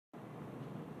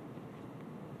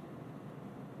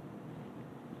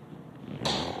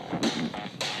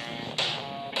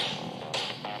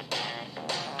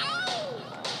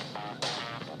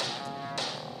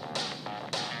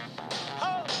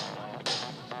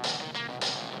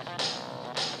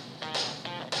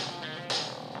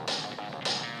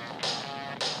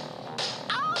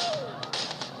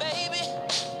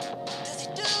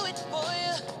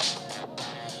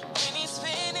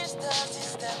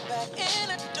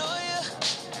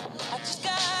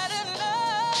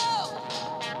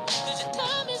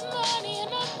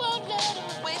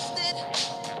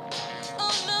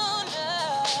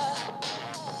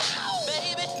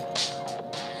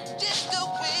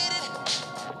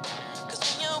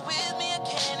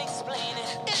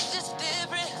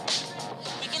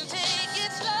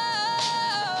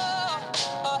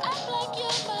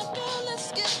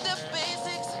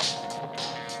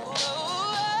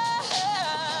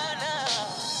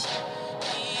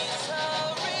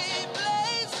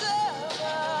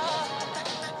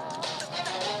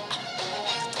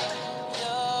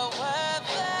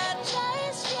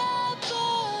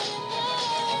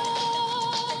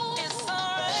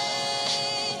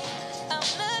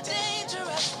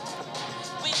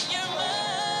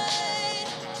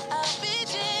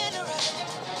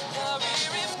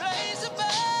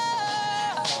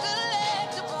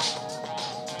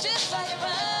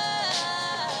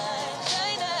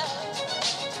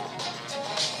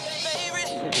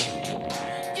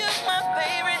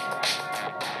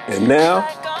And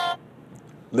now,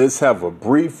 let's have a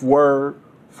brief word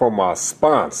from our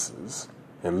sponsors.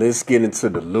 And let's get into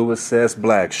the Louis S.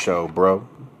 Black Show, bro.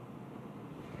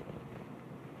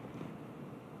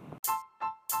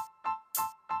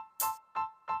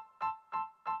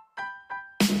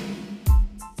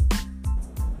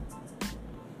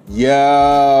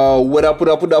 Yo, what up, what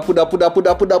up, what up, what up, what up, what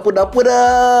up, what up, what up, what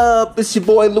up? It's your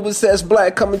boy Louis S.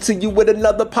 Black coming to you with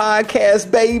another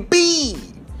podcast, baby.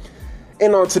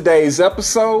 And on today's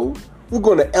episode, we're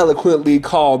going to eloquently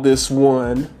call this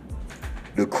one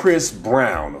the Chris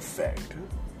Brown effect.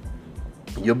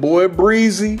 Your boy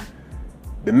Breezy,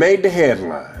 that made the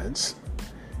headlines.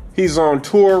 He's on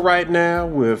tour right now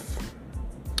with,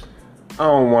 I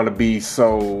don't want to be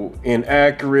so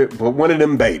inaccurate, but one of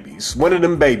them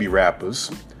baby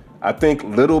rappers. I think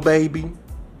Little Baby,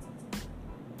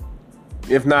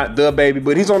 if not the baby,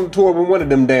 but he's on the tour with one of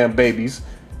them damn babies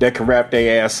that can rap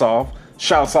their ass off.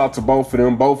 Shouts out to both of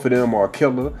them. Both of them are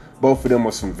killer. Both of them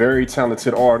are some very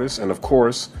talented artists. And of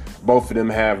course, both of them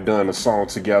have done a song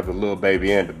together, Lil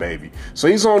Baby and the Baby. So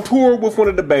he's on tour with one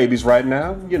of the babies right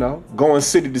now, you know, going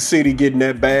city to city, getting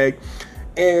that bag.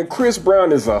 And Chris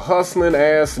Brown is a hustling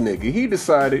ass nigga. He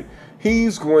decided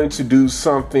he's going to do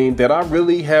something that I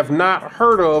really have not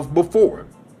heard of before,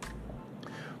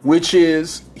 which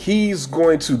is he's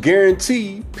going to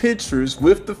guarantee pictures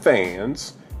with the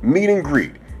fans, meet and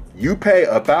greet. You pay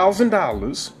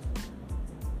 $1,000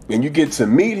 and you get to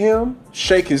meet him,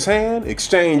 shake his hand,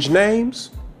 exchange names,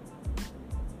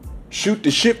 shoot the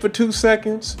shit for 2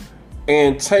 seconds,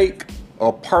 and take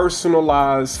a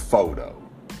personalized photo.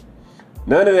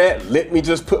 None of that, let me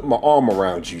just put my arm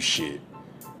around you shit.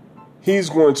 He's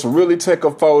going to really take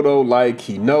a photo like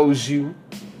he knows you.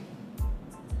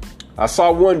 I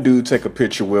saw one dude take a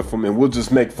picture with him, and we'll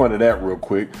just make fun of that real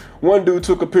quick. One dude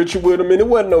took a picture with him, and it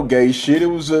wasn't no gay shit. It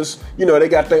was just, you know, they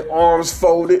got their arms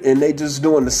folded, and they just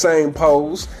doing the same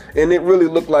pose. And it really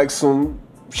looked like some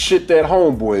shit that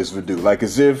homeboys would do. Like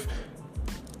as if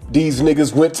these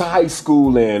niggas went to high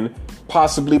school and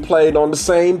possibly played on the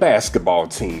same basketball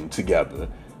team together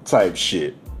type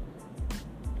shit.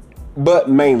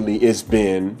 But mainly it's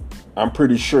been, I'm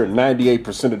pretty sure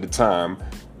 98% of the time,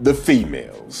 the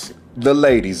females, the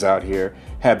ladies out here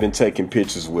have been taking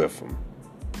pictures with them.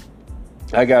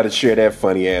 I gotta share that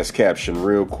funny ass caption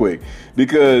real quick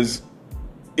because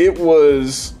it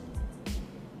was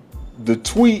the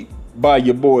tweet by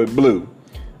your boy Blue,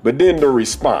 but then the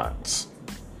response.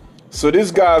 So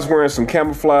this guy's wearing some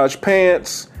camouflage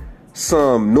pants,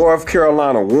 some North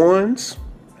Carolina ones.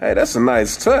 Hey, that's a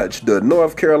nice touch. The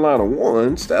North Carolina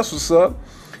ones, that's what's up.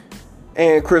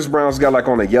 And Chris Brown's got like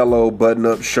on a yellow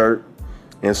button-up shirt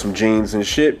and some jeans and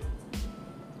shit.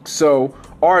 So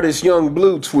artist Young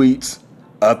Blue tweets,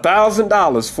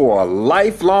 $1,000 for a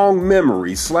lifelong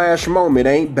memory / moment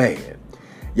ain't bad.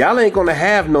 Y'all ain't gonna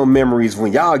have no memories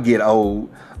when y'all get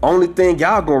old. Only thing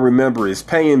y'all gonna remember is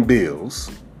paying bills.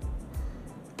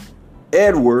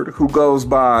 Edward, who goes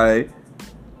by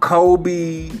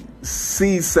Kobe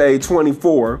Cisse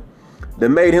 24, that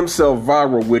made himself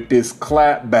viral with this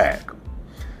clap back.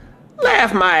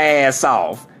 Laugh my ass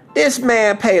off. This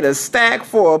man paid a stack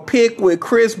for a pic with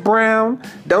Chris Brown.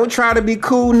 Don't try to be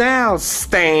cool now,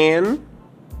 Stan.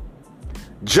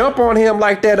 Jump on him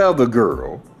like that other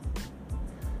girl.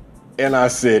 And I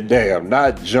said, damn,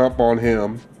 not jump on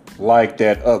him like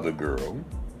that other girl.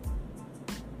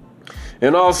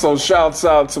 And also shouts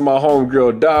out to my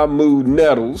homegirl Damood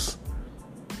Nettles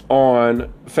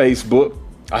on Facebook.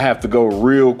 I have to go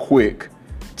real quick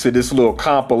to this little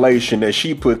compilation that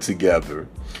she put together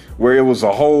where it was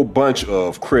a whole bunch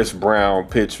of Chris Brown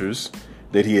pictures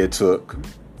that he had took.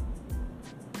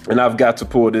 And I've got to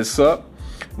pull this up.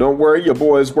 Don't worry, your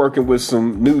boy is working with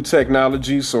some new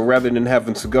technology. So rather than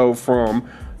having to go from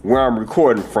where I'm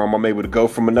recording from, I'm able to go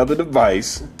from another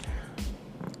device.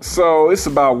 So it's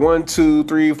about 1, 2,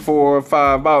 3, 4,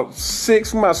 5, about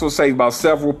 6, we might as well say about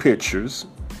several pictures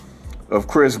of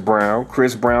Chris Brown.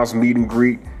 Chris Brown's meet and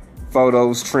greet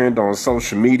photos trend on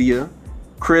social media.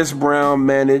 Chris Brown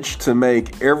managed to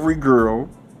make every girl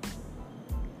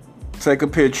take a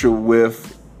picture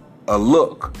with a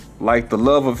look like the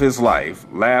love of his life.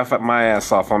 Laugh at my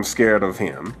ass off, I'm scared of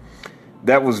him.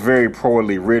 That was very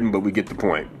poorly written, but we get the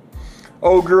point.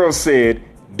 Old girl said,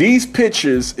 these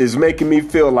pictures is making me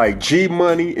feel like G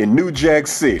Money in New Jack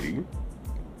City.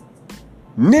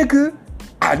 Nigga,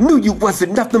 I knew you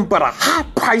wasn't nothing but a high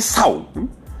price hoe.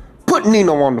 Put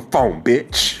Nino on the phone,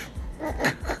 bitch.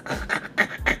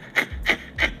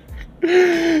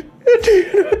 And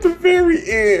then at the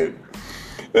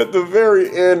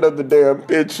very end of the damn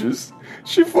pictures,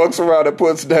 she fucks around and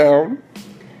puts down,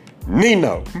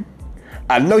 Nino,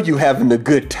 I know you having a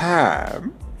good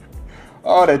time.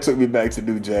 Oh, that took me back to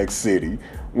New Jack City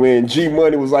when G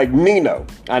Money was like, Nino,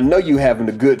 I know you having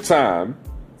a good time,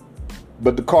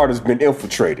 but the Carter's been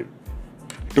infiltrated.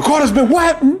 The Carter's been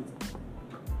what?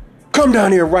 Come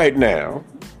down here right now.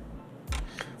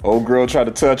 Old girl tried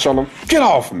to touch on him. Get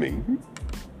off me.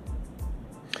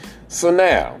 So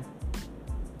now,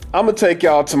 I'm going to take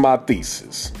y'all to my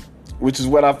thesis, which is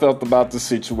what I felt about the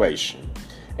situation.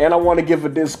 And I want to give a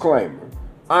disclaimer.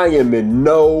 I am in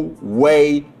no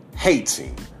way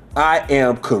hating. I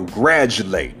am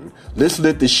congratulating. Let's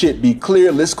let the shit be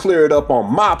clear. Let's clear it up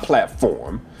on my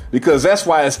platform. Because that's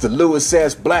why it's the Louis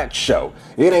S. Black show.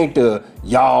 It ain't the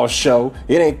y'all show.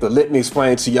 It ain't the Let Me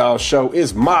Explain to Y'all show.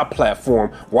 It's my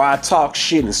platform where I talk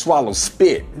shit and swallow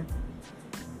spit.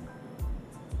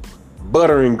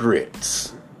 Butter and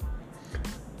grits.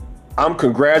 I'm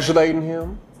congratulating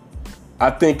him. I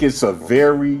think it's a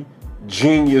very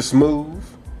genius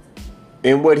move.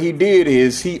 And what he did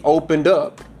is he opened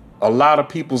up a lot of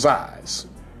people's eyes.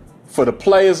 For the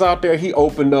players out there, he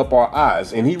opened up our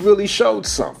eyes and he really showed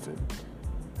something,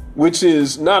 which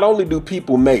is not only do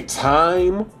people make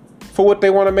time for what they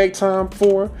want to make time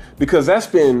for, because that's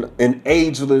been an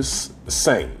ageless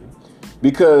saying,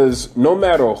 because no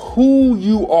matter who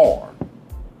you are,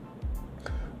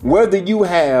 whether you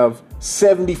have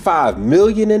 75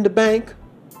 million in the bank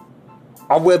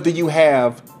or whether you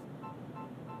have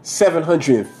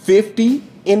 750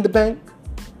 in the bank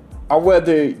or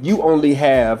whether you only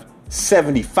have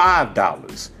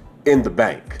 $75 in the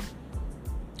bank.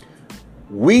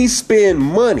 We spend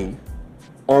money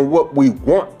on what we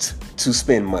want to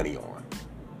spend money on.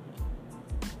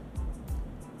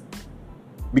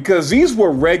 Because these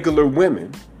were regular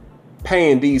women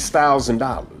paying these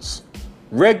 $1,000.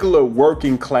 Regular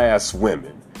working class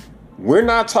women. We're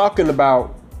not talking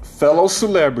about fellow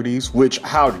celebrities, which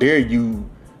how dare you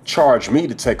charge me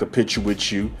to take a picture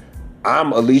with you.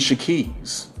 I'm Alicia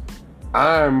Keys.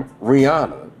 I'm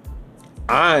Rihanna.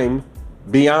 I'm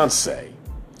Beyonce.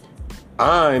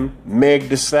 I'm Meg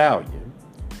Thee Stallion.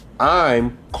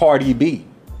 I'm Cardi B.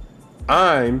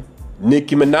 I'm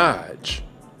Nicki Minaj.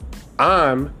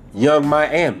 I'm Young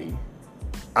Miami.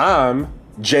 I'm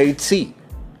JT.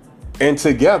 And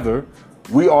together,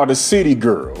 we are the City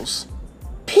Girls.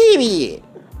 Period.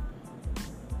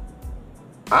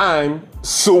 I'm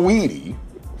Saweetie,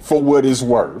 for what it's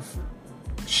worth.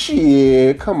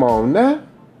 Shit, come on now.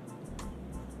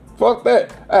 Fuck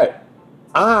that. Hey,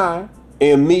 I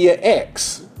am Mia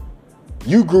X.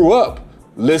 You grew up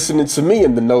listening to me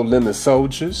in the No Limit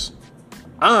Soldiers.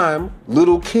 I'm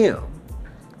Little Kim.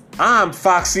 I'm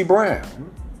Foxy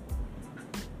Brown.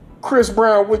 Chris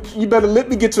Brown, you better let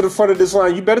me get to the front of this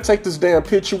line. You better take this damn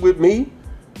picture with me.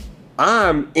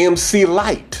 I'm MC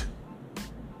Light.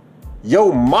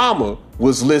 Yo mama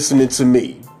was listening to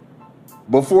me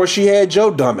before she had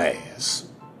your dumb ass.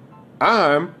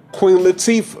 I'm Queen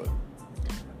Latifah.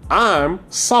 I'm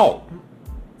Salt.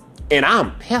 And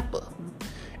I'm Pepper.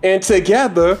 And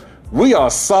together, we are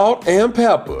Salt and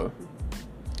Pepper.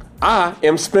 I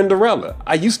am Spinderella.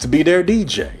 I used to be their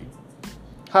DJ.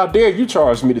 How dare you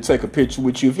charge me to take a picture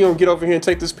with you? If you don't get over here and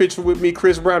take this picture with me,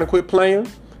 Chris Brown, and quit playing.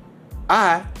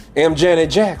 I am Janet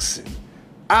Jackson.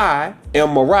 I am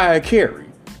Mariah Carey.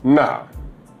 Nah.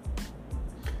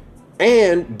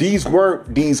 And these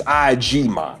weren't these IG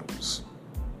models.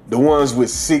 The ones with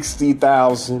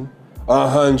 60,000,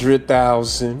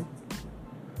 100,000,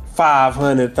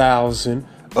 500,000,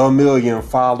 a million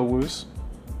followers.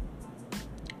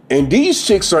 And these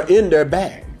chicks are in their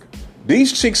bag.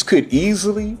 These chicks could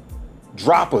easily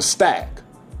drop a stack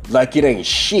like it ain't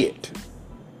shit.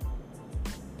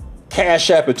 Cash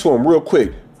app it to them real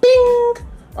quick. Bing!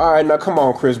 All right, now come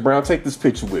on, Chris Brown. Take this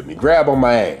picture with me. Grab on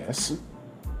my ass.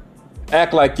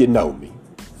 Act like you know me.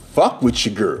 Fuck with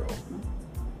your girl.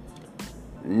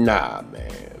 Nah,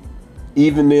 man.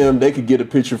 Even them, they could get a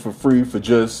picture for free for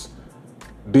just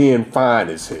being fine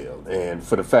as hell. And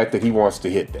for the fact that he wants to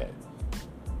hit that.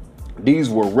 These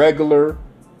were regular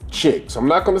chicks. I'm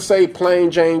not going to say plain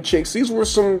Jane chicks. These were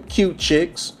some cute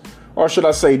chicks. Or should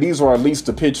I say, these are at least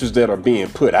the pictures that are being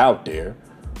put out there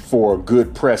for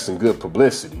good press and good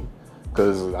publicity.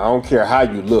 Because I don't care how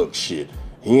you look, shit.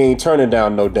 He ain't turning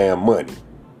down no damn money.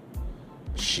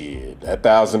 Shit, that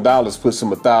 $1,000 puts him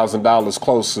 $1,000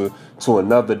 closer to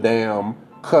another damn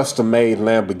custom-made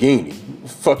Lamborghini.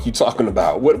 Fuck you talking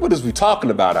about? What is we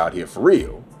talking about out here for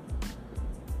real?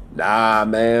 Nah,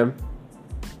 man.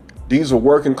 These are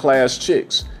working class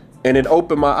chicks. And it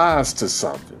opened my eyes to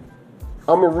something.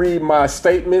 I'm going to read my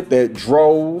statement that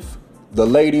drove the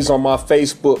ladies on my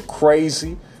Facebook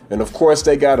crazy. And of course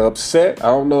they got upset. I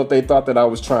don't know if they thought that I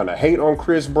was trying to hate on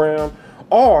Chris Brown,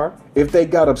 or if they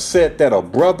got upset that a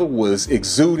brother was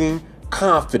exuding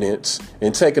confidence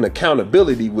and taking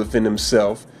accountability within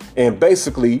himself. And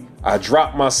basically, I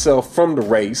dropped myself from the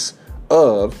race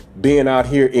of being out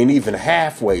here and even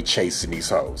halfway chasing these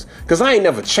hoes. Because I ain't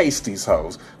never chased these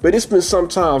hoes. But it's been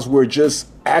sometimes where just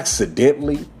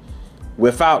accidentally,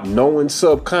 without knowing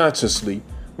subconsciously,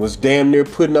 was damn near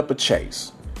putting up a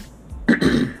chase.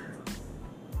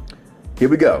 Here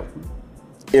we go.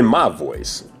 In my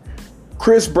voice.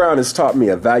 Chris Brown has taught me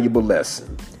a valuable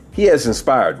lesson. He has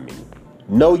inspired me.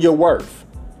 Know your worth.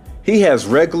 He has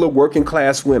regular working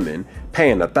class women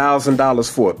paying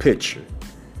 $1,000 for a picture.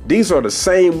 These are the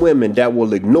same women that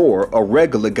will ignore a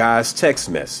regular guy's text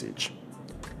message.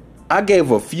 I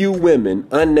gave a few women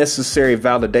unnecessary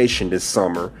validation this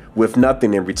summer with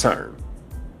nothing in return.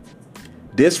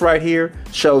 This right here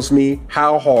shows me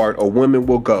how hard a woman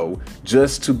will go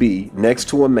just to be next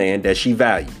to a man that she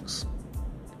values.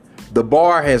 The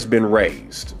bar has been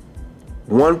raised.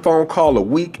 One phone call a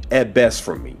week at best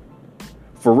from me.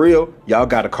 For real, y'all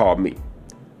gotta call me.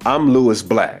 I'm Lewis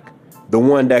Black, the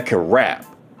one that can rap,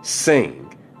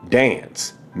 sing,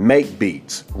 dance, make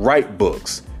beats, write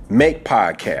books, make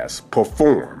podcasts,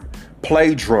 perform,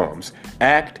 play drums,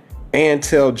 act, and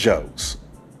tell jokes.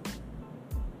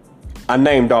 I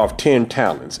named off 10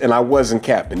 talents, and I wasn't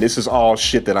capping. This is all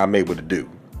shit that I'm able to do.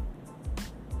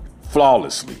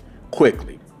 Flawlessly,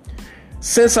 quickly.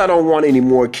 Since I don't want any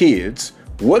more kids,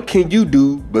 what can you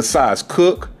do besides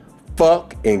cook,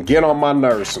 fuck, and get on my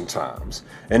nerves sometimes?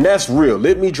 And that's real.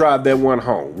 Let me drive that one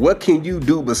home. What can you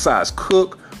do besides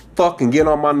cook, fuck, and get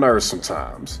on my nerves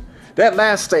sometimes? That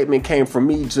last statement came from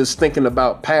me just thinking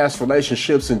about past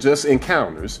relationships and just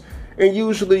encounters. And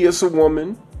usually it's a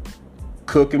woman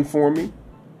cooking for me,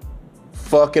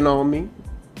 fucking on me,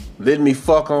 letting me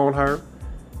fuck on her,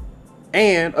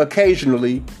 and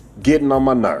occasionally getting on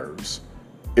my nerves.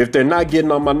 If they're not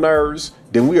getting on my nerves,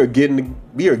 then we are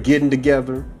getting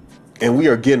together and we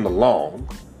are getting along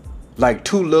like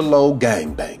two little old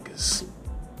gangbangers.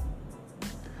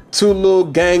 Two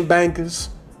little gangbangers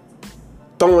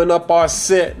throwing up our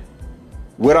set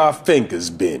with our fingers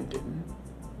bending.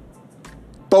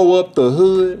 Throw up the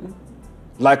hood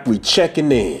like we checking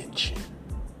the engine.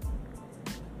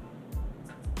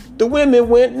 The women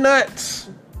went nuts.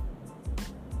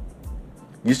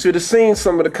 You should have seen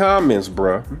some of the comments,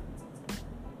 bruh.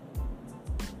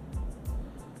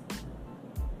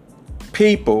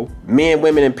 People, men,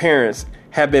 women, and parents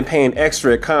have been paying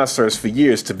extra at concerts for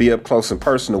years to be up close and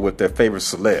personal with their favorite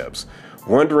celebs,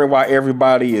 wondering why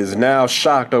everybody is now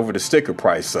shocked over the sticker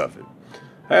price of it.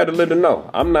 I had to let them know,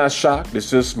 I'm not shocked,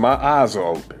 it's just my eyes are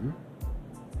open.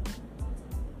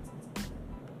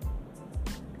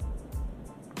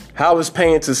 How is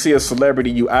paying to see a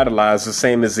celebrity you idolize the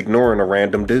same as ignoring a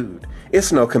random dude?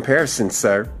 It's no comparison,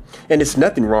 sir. And it's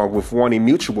nothing wrong with wanting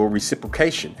mutual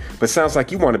reciprocation, but sounds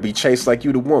like you want to be chased like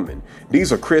you the woman.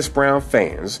 These are Chris Brown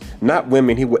fans, not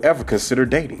women he would ever consider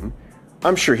dating.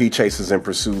 I'm sure he chases and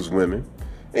pursues women.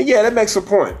 And yeah, that makes a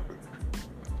point.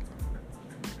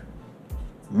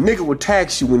 Nigga will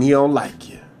tax you when he don't like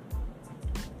you.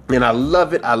 And I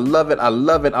love it, I love it, I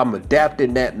love it. I'm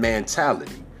adapting that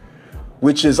mentality.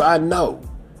 Which is, I know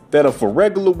that if a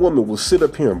regular woman will sit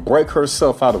up here and break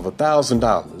herself out of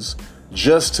 $1,000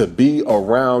 just to be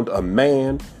around a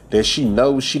man that she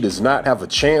knows she does not have a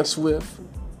chance with,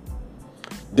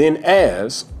 then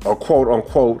as a quote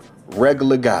unquote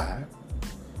regular guy,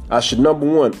 I should, number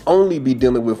one, only be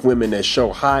dealing with women that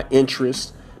show high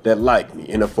interest, that like me.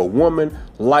 And if a woman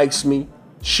likes me,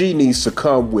 she needs to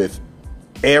come with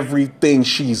everything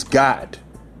she's got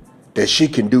that she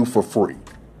can do for free.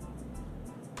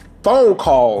 Phone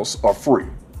calls are free.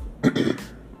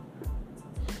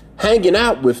 Hanging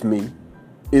out with me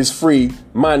is free,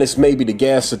 minus maybe the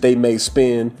gas that they may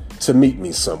spend to meet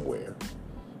me somewhere.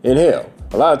 And hell,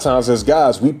 a lot of times as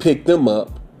guys, we pick them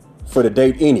up for the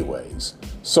date anyways.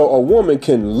 So a woman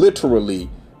can literally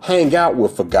hang out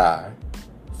with a guy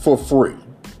for free.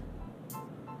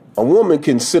 A woman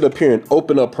can sit up here and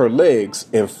open up her legs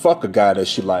and fuck a guy that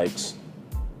she likes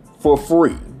for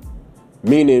free.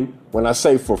 Meaning, when I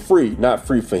say for free, not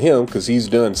free for him because he's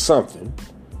done something,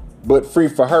 but free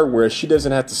for her where she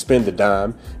doesn't have to spend a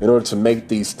dime in order to make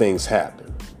these things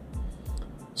happen.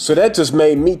 So that just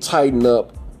made me tighten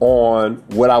up on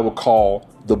what I would call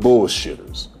the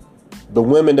bullshitters. The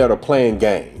women that are playing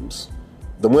games.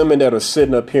 The women that are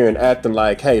sitting up here and acting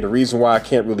like, hey, the reason why I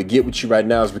can't really get with you right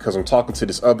now is because I'm talking to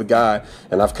this other guy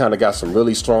and I've kind of got some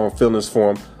really strong feelings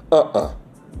for him.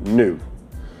 No.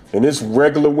 And there's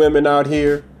regular women out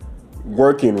here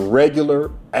working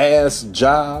regular ass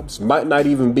jobs, might not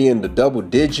even be in the double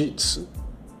digits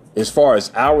as far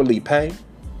as hourly pay,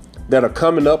 that are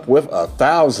coming up with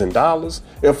 $1,000.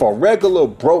 If a regular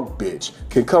broke bitch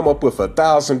can come up with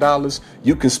 $1,000,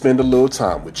 you can spend a little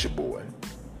time with your boy.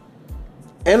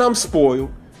 And I'm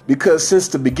spoiled because since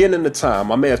the beginning of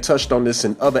time, I may have touched on this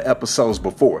in other episodes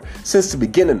before, since the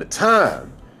beginning of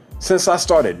time, since I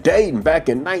started dating back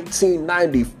in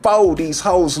 1994, these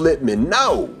hoes let me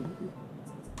know.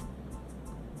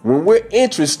 When we're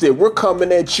interested, we're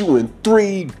coming at you in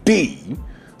 3D.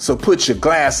 So put your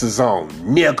glasses on,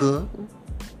 nigga.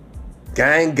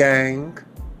 Gang, gang.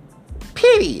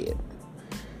 Period.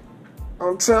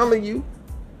 I'm telling you.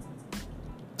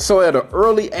 So at an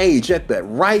early age, at that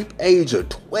ripe age of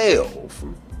 12,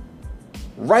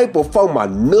 right before my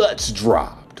nuts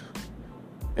dropped,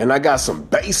 and I got some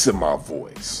bass in my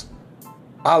voice,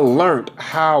 I learned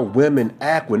how women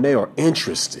act when they are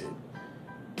interested.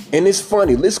 And it's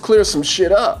funny, let's clear some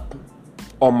shit up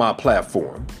on my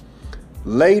platform.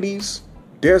 Ladies,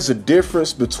 there's a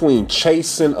difference between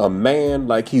chasing a man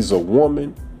like he's a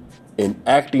woman and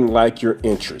acting like you're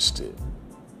interested.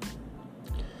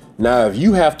 Now, if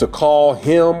you have to call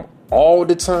him all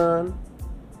the time,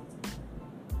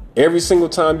 every single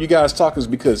time you guys talk is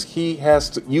because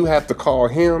you have to call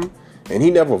him and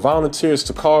he never volunteers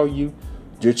to call you,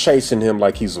 you're chasing him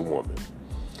like he's a woman.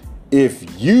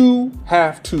 If you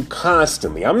have to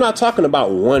constantly, I'm not talking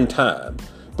about one time,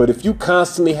 but if you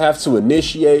constantly have to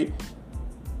initiate,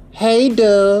 hey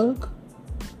Doug,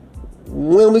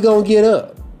 when we gonna get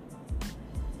up?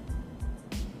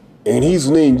 And he's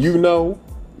letting you know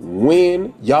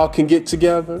when y'all can get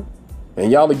together,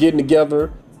 and y'all are getting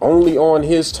together only on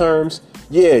his terms,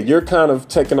 yeah, you're kind of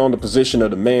taking on the position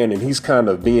of the man and he's kind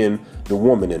of being the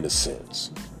woman in a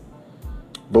sense.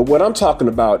 But what I'm talking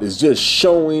about is just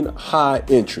showing high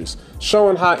interest.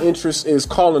 Showing high interest is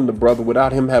calling the brother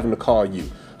without him having to call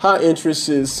you. High interest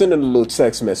is sending a little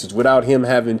text message without him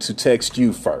having to text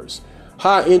you first.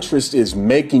 High interest is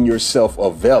making yourself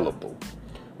available.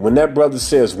 When that brother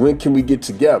says, when can we get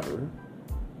together?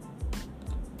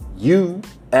 You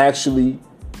actually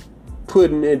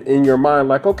putting it in your mind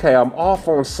like, okay, I'm off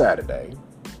on Saturday.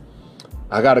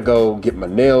 I got to go get my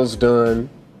nails done.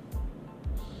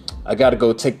 I got to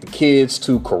go take the kids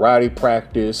to karate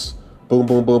practice. Boom,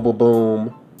 boom, boom, boom,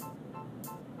 boom.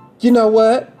 You know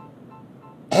what?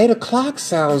 8 o'clock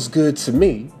sounds good to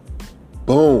me.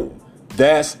 Boom.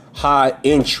 That's high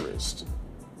interest.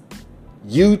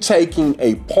 You taking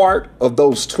a part of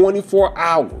those 24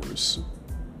 hours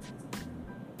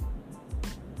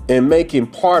and making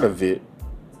part of it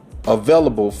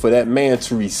available for that man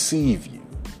to receive you.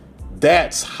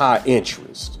 That's high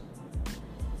interest.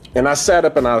 And I sat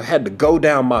up and I had to go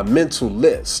down my mental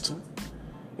list.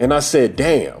 And I said,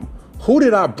 damn, who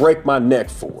did I break my neck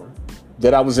for?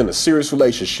 That I was in a serious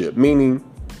relationship, meaning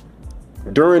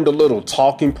during the little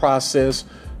talking process,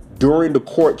 during the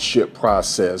courtship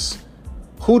process,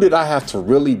 who did I have to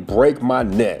really break my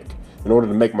neck in order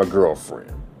to make my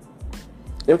girlfriend?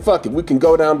 And fuck it, we can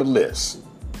go down the list.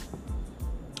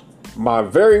 My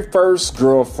very first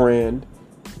girlfriend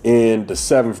in the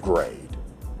 7th grade.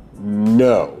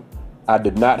 No, I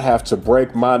did not have to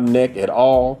break my neck at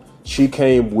all. She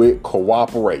came with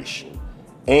cooperation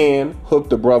and hooked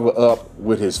the brother up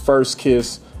with his first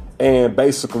kiss and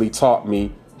basically taught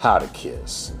me how to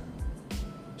kiss.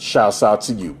 Shouts out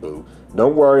to you, boo.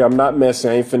 Don't worry, I'm not messy.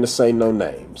 I ain't finna say no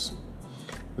names.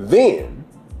 Then,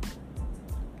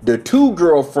 the 2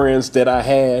 girlfriends that I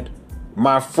had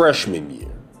my freshman year.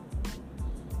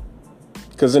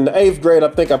 Because in the 8th grade, I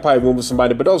think I probably went with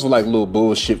somebody, but those were like little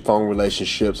bullshit phone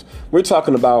relationships. We're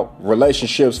talking about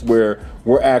relationships where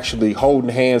we're actually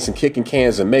holding hands and kicking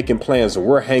cans and making plans and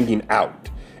we're hanging out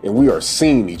and we are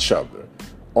seeing each other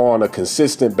on a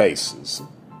consistent basis.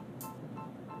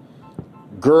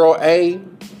 Girl A,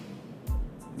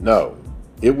 no,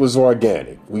 it was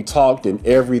organic. We talked and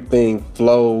everything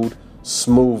flowed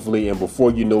smoothly, and before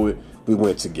you knew it, we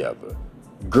went together.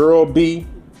 Girl B,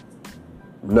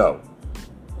 no.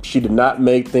 She did not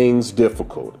make things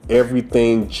difficult.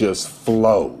 Everything just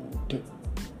flowed.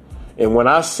 And when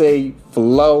I say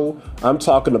flow, I'm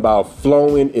talking about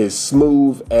flowing as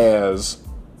smooth as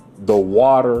the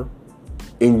water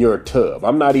in your tub.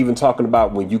 I'm not even talking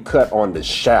about when you cut on the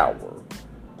shower,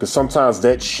 because sometimes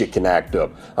that shit can act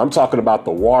up. I'm talking about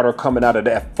the water coming out of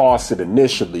that faucet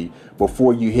initially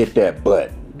before you hit that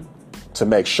button to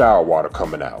make shower water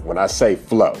coming out. When I say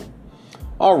flow.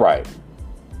 All right.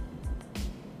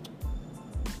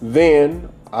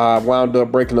 Then I wound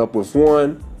up breaking up with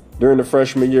one during the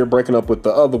freshman year, breaking up with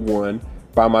the other one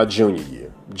by my junior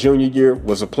year. Junior year,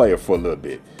 was a player for a little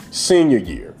bit. Senior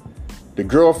year, the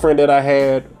girlfriend that I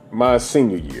had my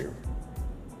senior year,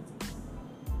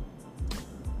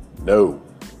 no,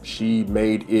 she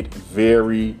made it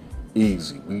very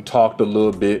easy. We talked a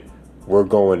little bit. We're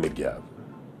going together.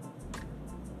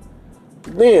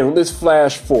 Then let's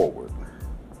flash forward.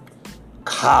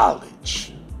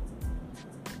 College.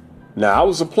 Now, I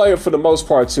was a player for the most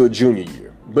part till junior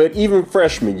year, but even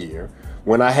freshman year,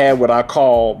 when I had what I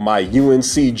call my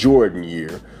UNC Jordan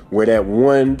year, where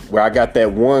I got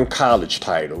that one college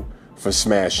title for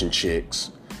smashing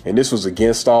chicks. And this was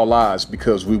against all odds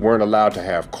because we weren't allowed to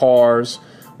have cars.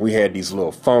 We had these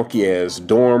little funky ass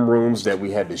dorm rooms that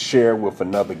we had to share with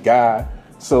another guy.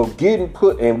 So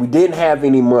and we didn't have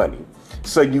any money.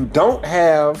 So you don't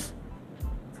have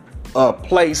a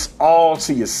place all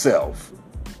to yourself.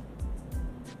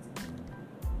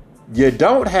 You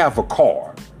don't have a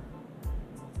car.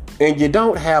 And you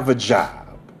don't have a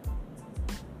job.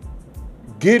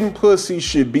 Getting pussy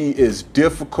should be as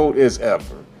difficult as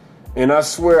ever. And I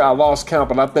swear I lost count,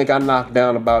 but I think I knocked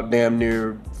down about damn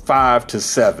near 5 to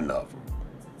 7 of them.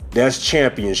 That's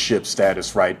championship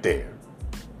status right there.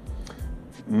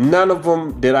 None of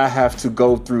them did I have to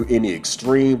go through any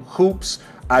extreme hoops.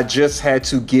 I just had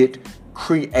to get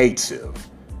creative.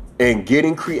 And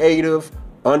getting creative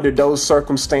under those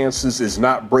circumstances is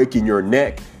not breaking your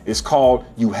neck. It's called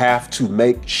you have to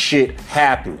make shit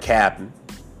happen, Captain.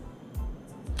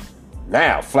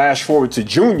 Now, flash forward to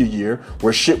junior year,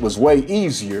 where shit was way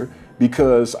easier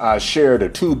because I shared a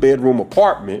 2-bedroom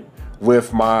apartment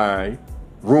with my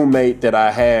roommate that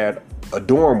I had a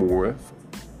dorm with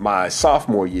my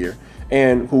sophomore year,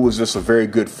 and who was just a very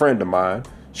good friend of mine.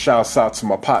 Shouts out to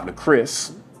my partner,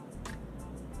 Chris.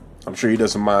 I'm sure he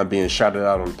doesn't mind being shouted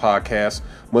out on the podcast.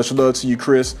 Much love to you,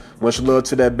 Chris. Much love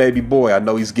to that baby boy. I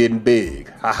know he's getting big.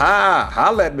 Ha-ha!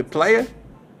 Holla at me, player.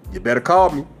 You better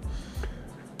call me.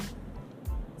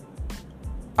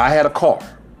 I had a car.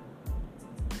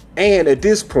 And at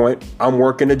this point, I'm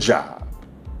working a job.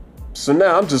 So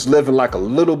now I'm just living like a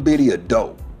little bitty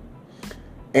adult.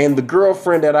 And the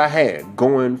girlfriend that I had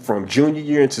going from junior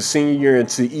year into senior year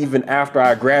into even after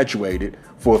I graduated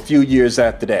for a few years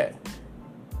after that.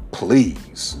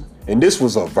 Please. And this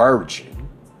was a virgin.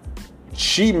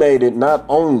 She made it not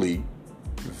only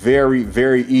very,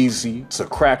 very easy to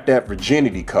crack that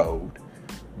virginity code,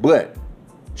 but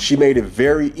she made it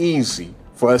very easy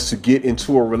for us to get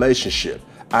into a relationship.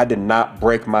 I did not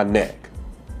break my neck.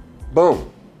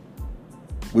 Boom.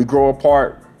 We grow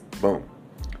apart. Boom.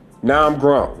 Now I'm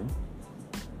grown.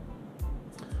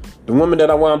 The woman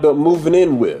that I wound up moving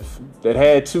in with that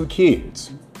had 2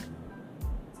 kids.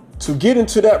 To get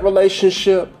into that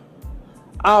relationship,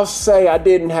 I'll say I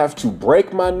didn't have to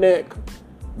break my neck,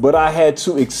 but I had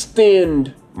to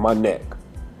extend my neck.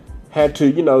 Had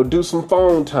to, do some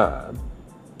phone time.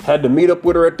 Had to meet up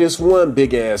with her at this one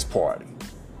big ass party.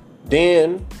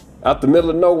 Then, out the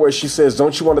middle of nowhere, she says,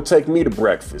 "Don't you want to take me to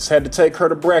breakfast?" Had to take her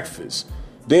to breakfast.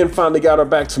 Then finally got her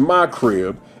back to my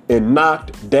crib and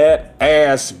knocked that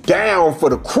ass down for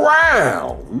the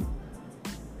crown.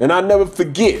 And I never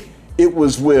forget, it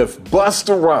was with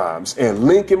Busta Rhymes and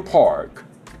Linkin Park.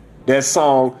 That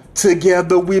song,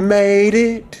 "Together We Made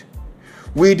It.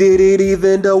 We did it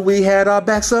even though we had our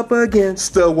backs up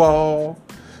against the wall.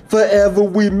 Forever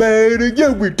we made it,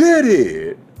 yeah, we did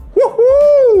it.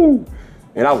 Woohoo!"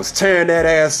 And I was tearing that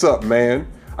ass up, man.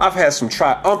 I've had some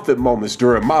triumphant moments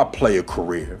during my player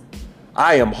career.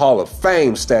 I am Hall of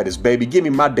Fame status, baby. Give me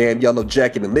my damn yellow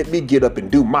jacket and let me get up and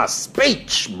do my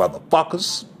speech,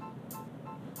 motherfuckers.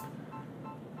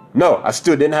 No, I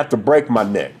still didn't have to break my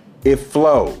neck. It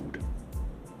flowed.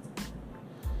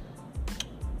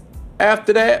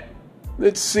 After that,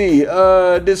 let's see,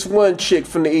 this one chick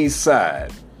from the east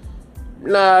side.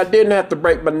 Nah, I didn't have to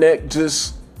break my neck,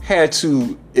 just had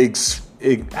to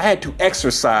I had to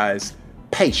exercise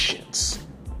patience.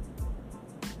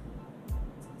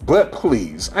 But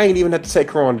please, I ain't even have to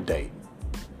take her on a date.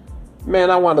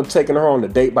 Man, I wound up taking her on a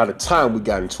date by the time we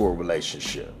got into a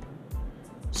relationship.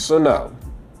 So no,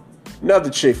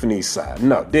 another chick from the east side.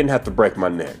 No, didn't have to break my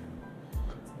neck.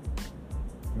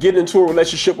 Get into a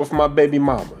relationship with my baby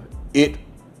mama. It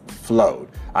flowed.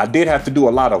 I did have to do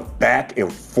a lot of back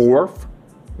and forth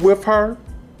with her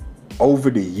over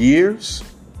the years,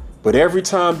 but every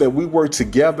time that we were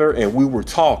together and we were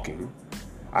talking,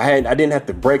 I didn't have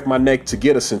to break my neck to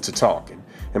get us into talking.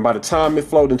 And by the time it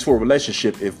flowed into a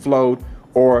relationship, it flowed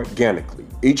organically.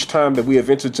 Each time that we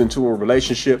have entered into a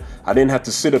relationship, I didn't have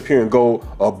to sit up here and go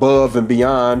above and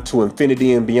beyond to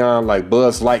infinity and beyond like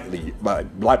Buzz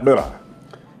Lightyear,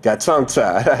 got tongue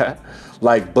tied,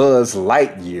 like Buzz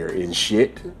Lightyear and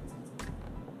shit.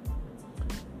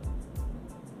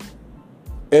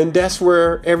 And that's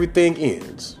where everything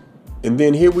ends. And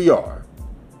then here we are,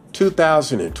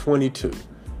 2022.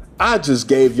 I just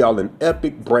gave y'all an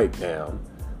epic breakdown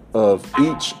of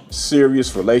each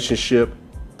serious relationship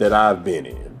that I've been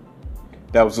in.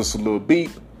 That was just a little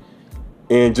beep.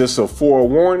 And just a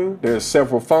forewarning, there's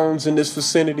several phones in this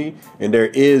vicinity, and there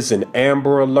is an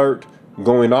Amber Alert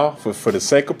going off. For the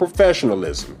sake of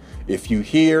professionalism, if you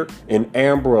hear an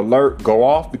Amber Alert go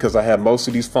off, because I have most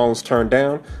of these phones turned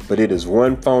down, but it is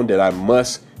one phone that I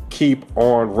must keep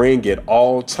on ring at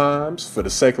all times for the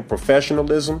sake of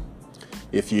professionalism.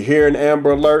 If you hear an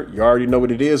Amber Alert, you already know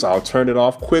what it is. I'll turn it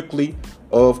off quickly,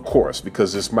 of course,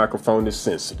 because this microphone is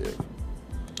sensitive.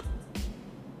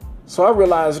 So I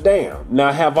realized, damn,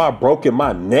 now have I broken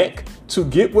my neck to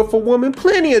get with a woman?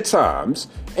 Plenty of times,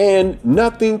 and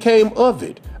nothing came of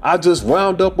it. I just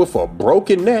wound up with a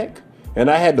broken neck,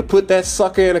 and I had to put that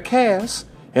sucker in a cast,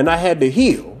 and I had to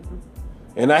heal,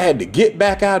 and I had to get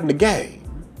back out in the game.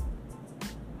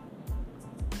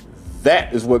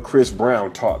 That is what Chris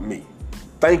Brown taught me.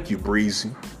 Thank you, Breezy.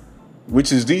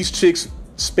 Which is these chicks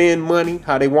spend money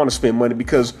how they want to spend money,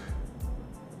 because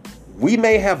we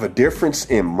may have a difference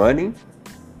in money,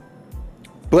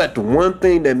 but the one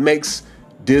thing that makes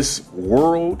this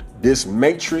world, this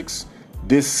matrix,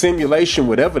 this simulation,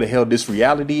 whatever the hell this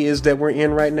reality is that we're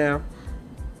in right now,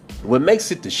 what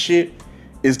makes it the shit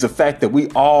is the fact that we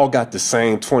all got the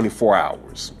same 24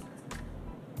 hours.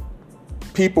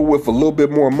 People with a little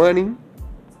bit more money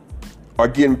are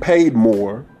getting paid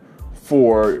more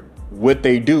for what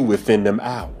they do within them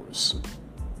hours.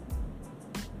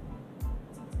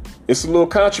 It's a little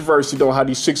controversy, though, how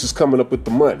these chicks is coming up with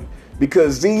the money.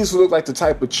 Because these look like the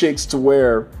type of chicks to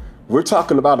where we're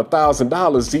talking about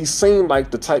 $1,000. These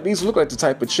look like the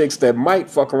type of chicks that might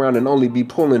fuck around and only be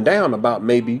pulling down about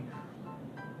maybe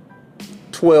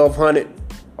 $1,200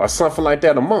 or something like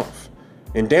that a month.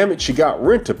 And damn it, she got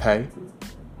rent to pay.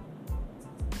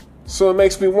 So it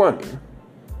makes me wonder,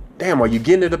 damn, are you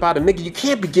getting it about a nigga? You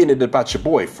can't be getting it about your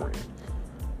boyfriend.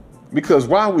 Because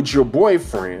why would your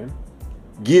boyfriend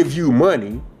give you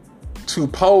money to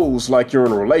pose like you're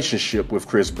in a relationship with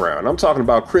Chris Brown? I'm talking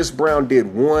about Chris Brown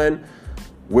did one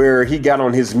where he got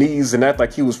on his knees and acted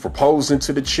like he was proposing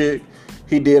to the chick.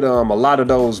 He did a lot of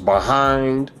those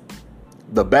behind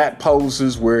the back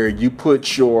poses where you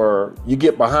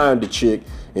get behind the chick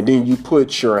and then you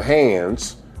put your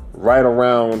hands right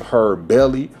around her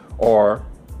belly, or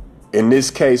in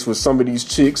this case with some of these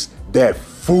chicks, that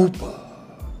fupa.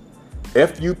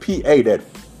 F-U-P-A, that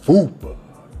fupa.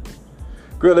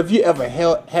 Girl, have you ever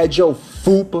had your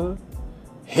fupa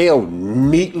held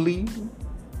neatly,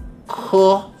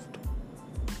 cuffed?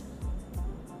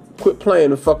 Quit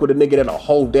playing and fuck with a nigga that'll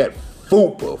hold that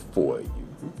fupa for you.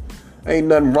 Ain't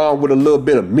nothing wrong with a little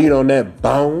bit of meat on that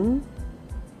bone.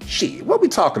 Shit, what we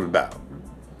talking about?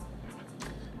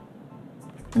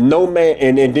 No man,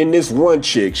 and then this one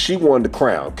chick, she won the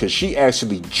crown because she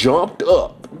actually jumped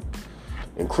up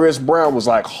and Chris Brown was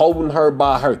like holding her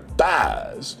by her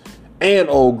thighs. And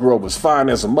old girl was fine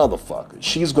as a motherfucker.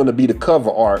 She's going to be the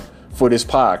cover art for this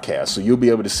podcast. So you'll be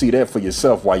able to see that for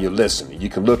yourself while you're listening. You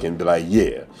can look and be like,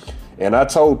 yeah. And I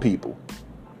told people,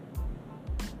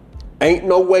 ain't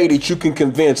no way that you can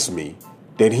convince me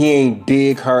that he ain't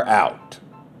dig her out.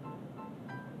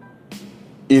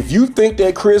 If you think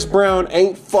that Chris Brown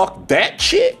ain't fucked that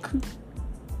chick,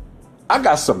 I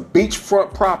got some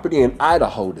beachfront property in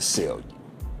Idaho to sell you.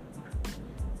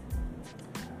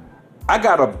 I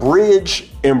got a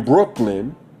bridge in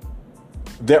Brooklyn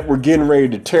that we're getting ready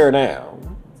to tear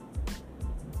down.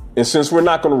 And since we're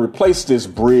not going to replace this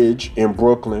bridge in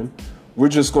Brooklyn, we're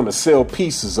just going to sell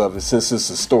pieces of it since it's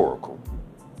historical.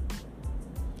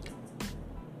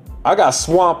 I got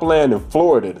swampland in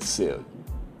Florida to sell you.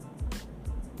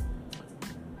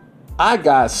 I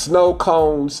got snow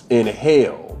cones in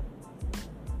hell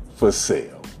for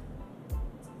sale.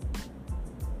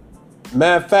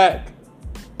 Matter of fact,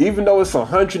 even though it's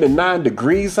 109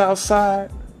 degrees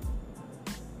outside,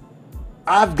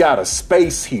 I've got a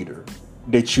space heater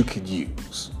that you could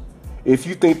use. If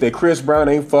you think that Chris Brown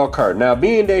ain't fuck her. Now,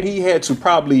 being that he had to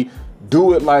probably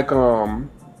do it like a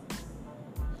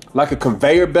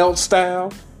conveyor belt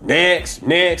style. Next.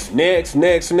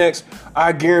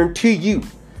 I guarantee you,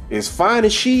 as fine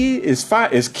as she is,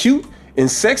 as cute and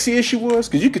sexy as she was,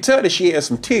 because you could tell that she had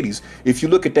some titties. If you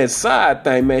look at that side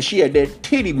thing, man, she had that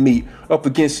titty meat up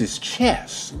against his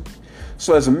chest.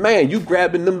 So as a man, you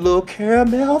grabbing them little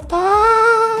caramel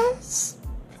thighs,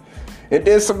 and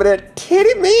then some of that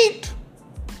titty meat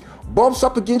bumps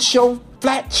up against your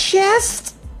flat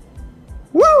chest.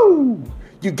 Woo!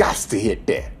 You got to hit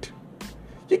that.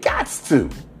 You got to.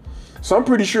 So I'm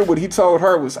pretty sure what he told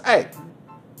her was, hey,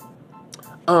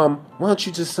 why don't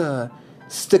you just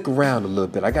stick around a little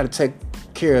bit? I got to take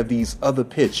care of these other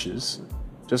pictures,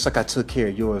 just like I took care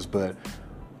of yours, but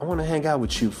I want to hang out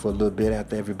with you for a little bit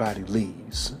after everybody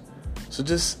leaves. So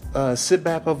just sit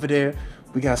back over there.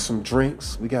 We got some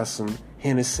drinks. We got some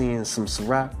Hennessy and some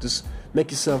Ciroc. Just make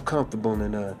yourself comfortable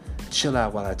and chill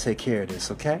out while I take care of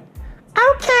this, okay?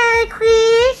 Okay,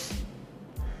 Chris.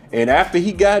 And after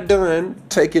he got done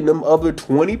taking them other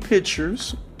 20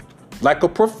 pictures, like a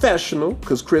professional,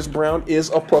 because Chris Brown is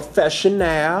a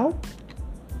professional,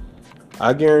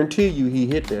 I guarantee you he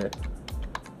hit that.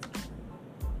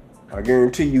 I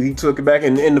guarantee you he took it back.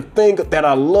 And the thing that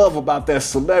I love about that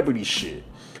celebrity shit,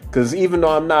 because even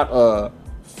though I'm not a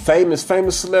famous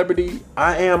celebrity,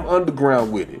 I am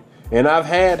underground with it. And I've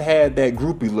had that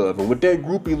groupie love. And with that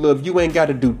groupie love, you ain't got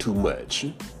to do too much.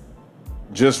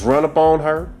 Just run up on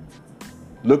her,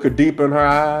 look her deep in her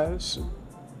eyes,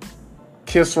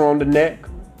 kiss her on the neck.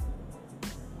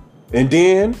 And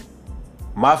then,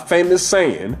 my famous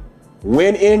saying,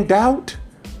 when in doubt,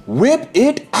 whip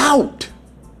it out.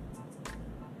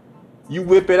 You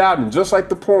whip it out, and just like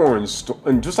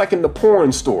just like in the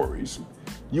porn stories,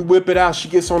 you whip it out, she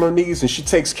gets on her knees and she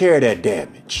takes care of that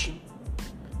damage.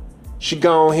 She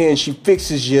go on here and she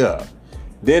fixes you up.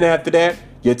 Then after that,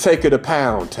 you take her to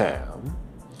Pound Town.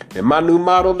 And my new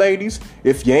motto, ladies,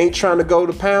 if you ain't trying to go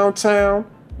to Pound Town,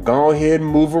 go ahead and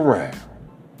move around.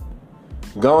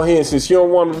 Go ahead, since you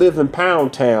don't want to live in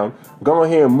Pound Town, go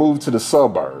ahead and move to the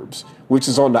suburbs, which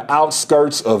is on the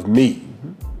outskirts of me.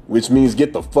 Which means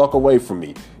get the fuck away from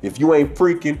me. If you ain't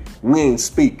freaking, we ain't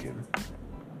speaking.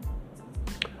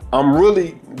 I'm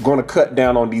really gonna cut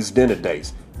down on these dinner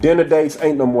dates. Dinner dates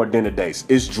ain't no more dinner dates.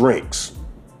 It's drinks.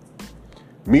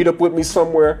 Meet up with me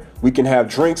somewhere. We can have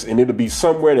drinks and it'll be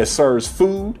somewhere that serves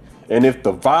food. And if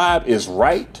the vibe is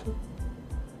right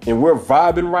and we're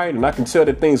vibing right and I can tell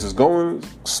that things is going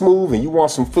smooth and you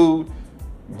want some food,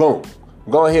 boom.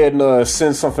 Go ahead and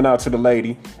send something out to the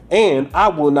lady. And I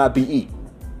will not be eating.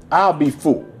 I'll be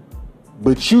full,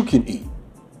 but you can eat.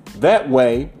 That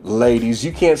way, ladies,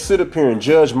 you can't sit up here and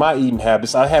judge my eating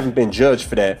habits. I haven't been judged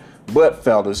for that. But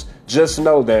fellas, just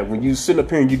know that when you sit up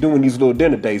here and you're doing these little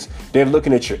dinner dates, they're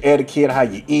looking at your etiquette, how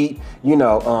you eat. You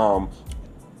know,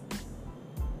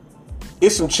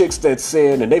 it's some chicks that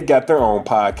said, and they've got their own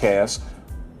podcast,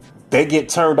 they get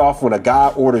turned off when a guy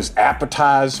orders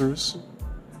appetizers.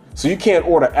 So you can't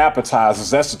order appetizers.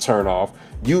 That's a turn off.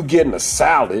 You getting a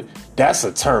salad, that's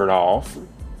a turn off.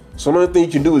 So the only thing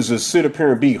you can do is just sit up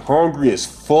here and be hungry as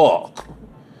fuck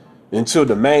until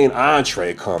the main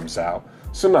entree comes out.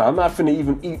 So no, I'm not finna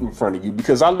even eat in front of you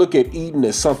because I look at eating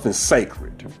as something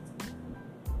sacred.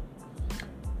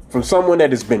 From someone that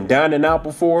has been down and out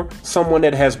before, someone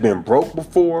that has been broke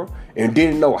before and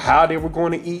didn't know how they were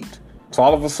going to eat. So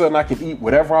all of a sudden I can eat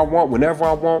whatever I want, whenever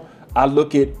I want. I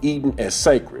look at eating as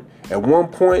sacred. At one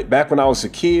point, back when I was a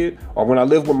kid or when I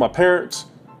lived with my parents,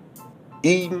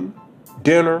 eating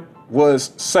dinner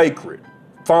was sacred.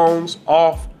 Phones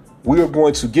off. We are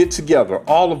going to get together,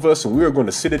 all of us, and we are going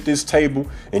to sit at this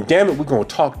table, and damn it, we're going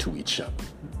to talk to each other.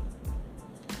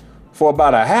 For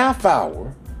about a half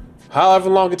hour, however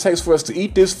long it takes for us to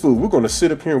eat this food, we're going to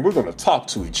sit up here and we're going to talk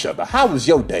to each other. How was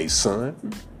your day,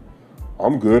 son?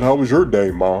 I'm good. How was your day,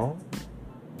 Mom?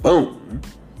 Boom.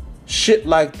 Shit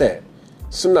like that.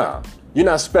 So nah, you're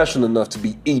not special enough to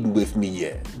be eating with me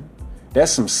yet.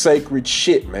 That's some sacred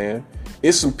shit, man.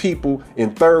 It's some people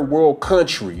in third world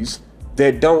countries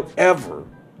that don't ever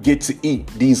get to eat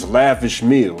these lavish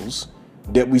meals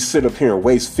that we sit up here and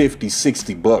waste 50,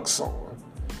 60 bucks on.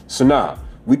 So nah,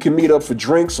 we can meet up for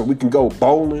drinks or we can go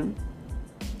bowling.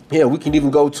 Yeah, we can even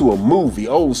go to a movie,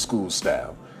 old school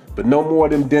style. But no more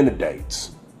of them dinner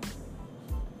dates.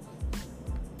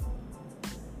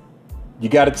 You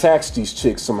gotta tax these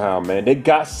chicks somehow, man. They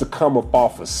got to come up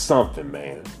off of something,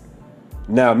 man.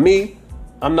 Now me,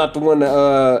 I'm not the one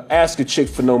to ask a chick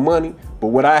for no money, but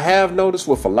what I have noticed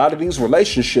with a lot of these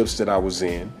relationships that I was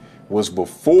in was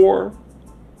before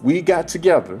we got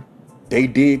together, they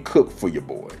did cook for your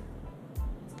boy.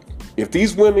 If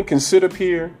these women can sit up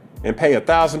here and pay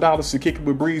 $1,000 to kick it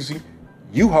with Breezy,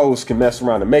 you hoes can mess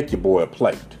around and make your boy a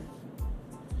plate.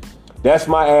 That's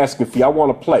my asking fee. I want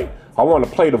a plate. I want a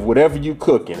plate of whatever you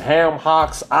cooking. Ham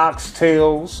hocks,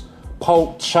 oxtails,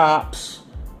 pork chops,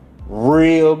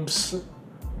 ribs,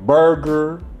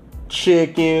 burger,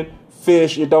 chicken,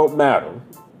 fish. It don't matter.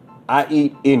 I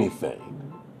eat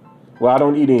anything. Well, I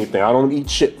don't eat anything. I don't eat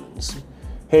chitlins.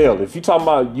 Hell, if you talking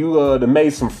about you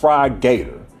made some fried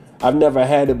gator, I've never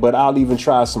had it, but I'll even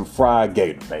try some fried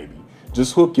gator, baby.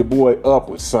 Just hook your boy up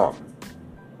with something.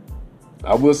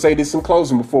 I will say this in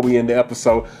closing before we end the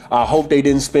episode. I hope they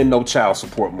didn't spend no child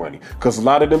support money, because a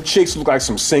lot of them chicks look like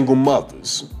some single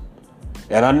mothers.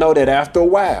 And I know that after a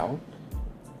while,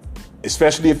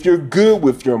 especially if you're good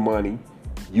with your money,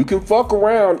 you can fuck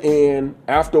around and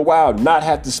after a while not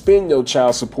have to spend your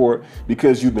child support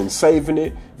because you've been saving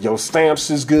it, your stamps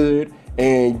is good,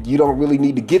 and you don't really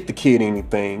need to get the kid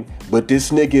anything. But this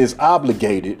nigga is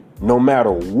obligated no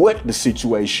matter what the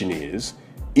situation is.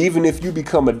 Even if you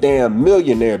become a damn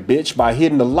millionaire, bitch, by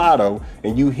hitting the lotto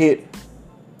and you hit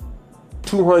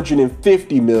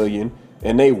 250 million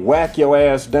and they whack your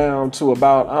ass down to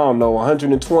about, I don't know,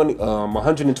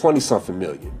 120 something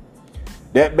million.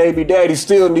 That baby daddy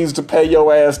still needs to pay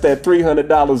your ass that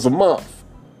 $300 a month.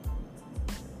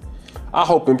 I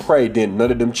hope and pray then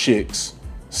none of them chicks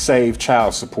save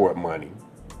child support money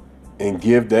and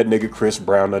give that nigga Chris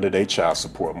Brown none of their child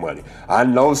support money. I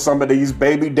know some of these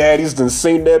baby daddies done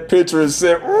seen that picture and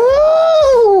said,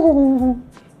 ooh,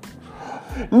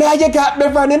 now you got me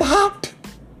running hot.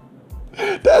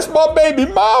 That's my baby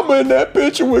mama in that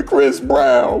picture with Chris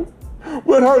Brown,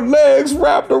 with her legs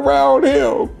wrapped around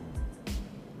him.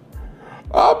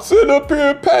 I'm sitting up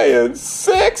here paying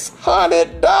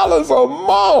 $600 a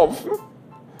month.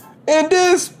 And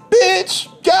this bitch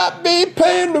got me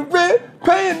paying the rent,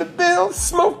 paying the bills,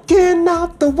 smoking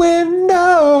out the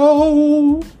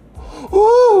window.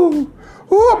 Ooh,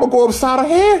 I'm gonna go upside her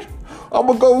head. I'm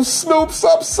gonna go Snoop's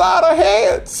upside her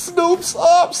head. Snoop's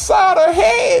upside her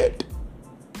head.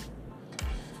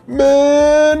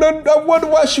 Man, I wonder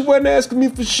why she wasn't asking me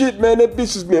for shit, man. That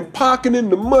bitch has been pocketing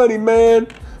the money, man.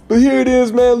 But here it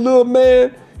is, man, little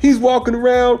man. He's walking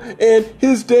around and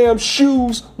his damn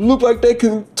shoes look like they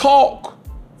can talk.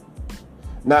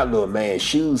 Not little man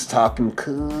shoes talking,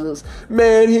 cuz.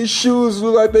 Man, his shoes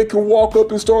look like they can walk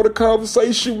up and start a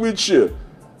conversation with you.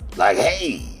 Like,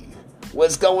 hey,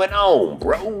 what's going on,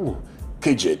 bro?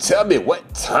 Could you tell me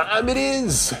what time it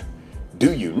is?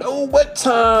 Do you know what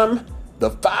time the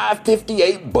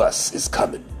 5:58 bus is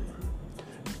coming?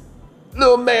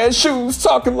 Little man shoes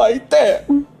talking like that.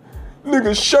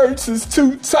 Nigga shirts is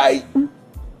too tight.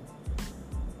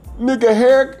 Nigga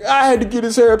hair, I had to get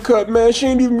his hair cut, man. She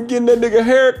ain't even getting that nigga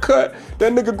hair cut.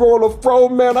 That nigga growing a fro,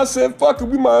 man. I said, fuck it,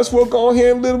 we might as well go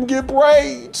ahead and let him get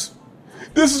braids.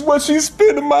 This is what she's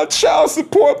spending my child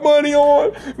support money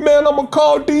on. Man, I'm gonna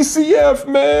call DCF,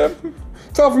 man.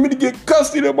 Time for me to get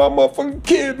custody of my motherfucking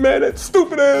kid, man. That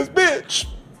stupid ass bitch.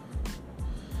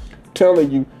 Telling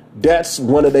you, that's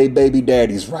one of they baby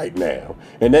daddies right now.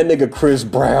 And that nigga Chris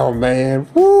Brown, man.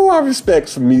 Woo, I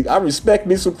respect me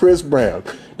some Chris Brown.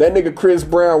 That nigga Chris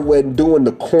Brown wasn't doing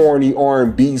the corny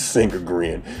R&B singer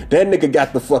grin. That nigga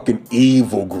got the fucking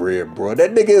evil grin, bro.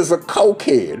 That nigga is a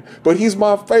cokehead. But he's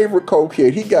my favorite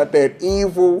cokehead. He got that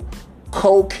evil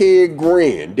cokehead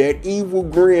grin. That evil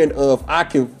grin of, I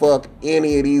can fuck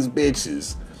any of these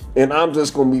bitches. And I'm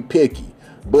just gonna be picky.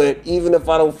 But even if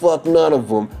I don't fuck none of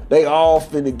them, they all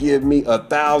finna give me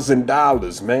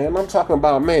 $1,000, man. I'm talking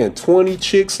about, man, 20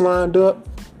 chicks lined up,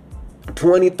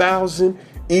 20,000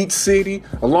 each city,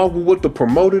 along with what the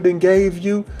promoter done gave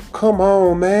you. Come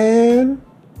on, man.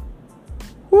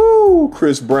 Woo,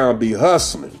 Chris Brown be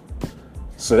hustling.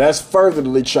 So that's further to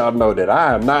let y'all know that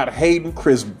I am not hating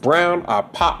Chris Brown. I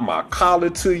pop my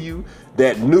collar to you.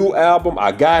 That new album,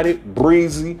 I got it,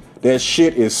 Breezy. That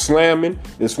shit is slamming.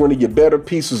 It's one of your better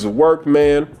pieces of work,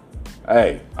 man.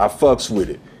 Hey, I fucks with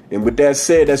it. And with that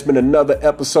said, that's been another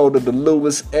episode of the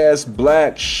Louis S.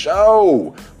 Black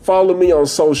Show. Follow me on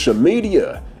social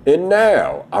media. And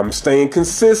now, I'm staying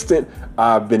consistent.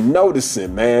 I've been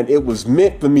noticing, man, it was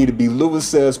meant for me to be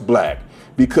Louis S. Black.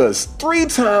 Because 3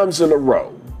 times in a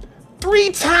row,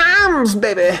 3 times,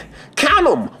 baby. Count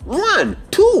them. 1,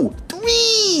 2,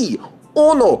 3.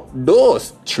 1, 2,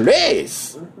 3.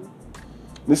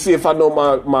 Let's see if I know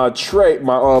my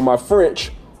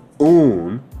French.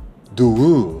 1,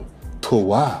 2,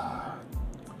 3.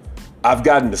 I've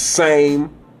gotten the same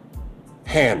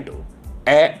handle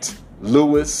at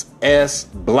Louis S.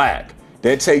 Black.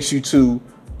 That takes you to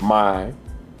my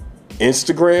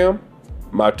Instagram,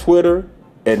 my Twitter,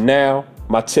 and now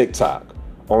my TikTok.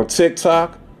 On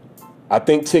TikTok, I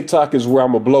think TikTok is where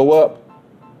I'm gonna blow up.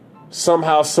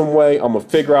 Somehow, some way, I'm gonna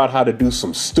figure out how to do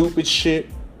some stupid shit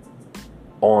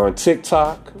on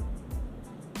TikTok.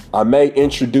 I may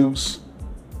introduce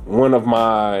one of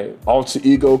my alter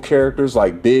ego characters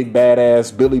like Big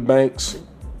Badass Billy Banks.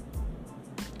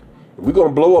 We're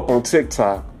gonna blow up on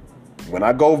TikTok. When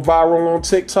I go viral on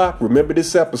TikTok, remember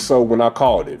this episode when I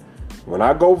called it. When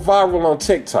I go viral on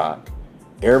TikTok,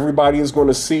 everybody is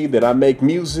gonna see that I make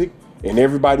music, and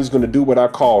everybody's gonna do what I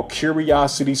call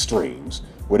curiosity streams.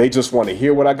 where they just want to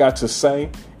hear what I got to say,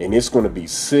 and it's going to be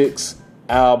 6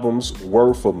 albums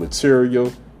worth of material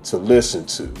to listen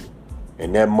to.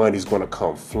 And that money's going to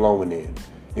come flowing in.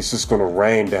 It's just going to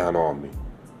rain down on me.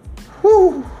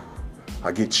 Whew.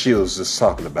 I get chills just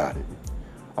talking about it.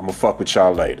 I'm going to fuck with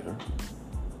y'all later.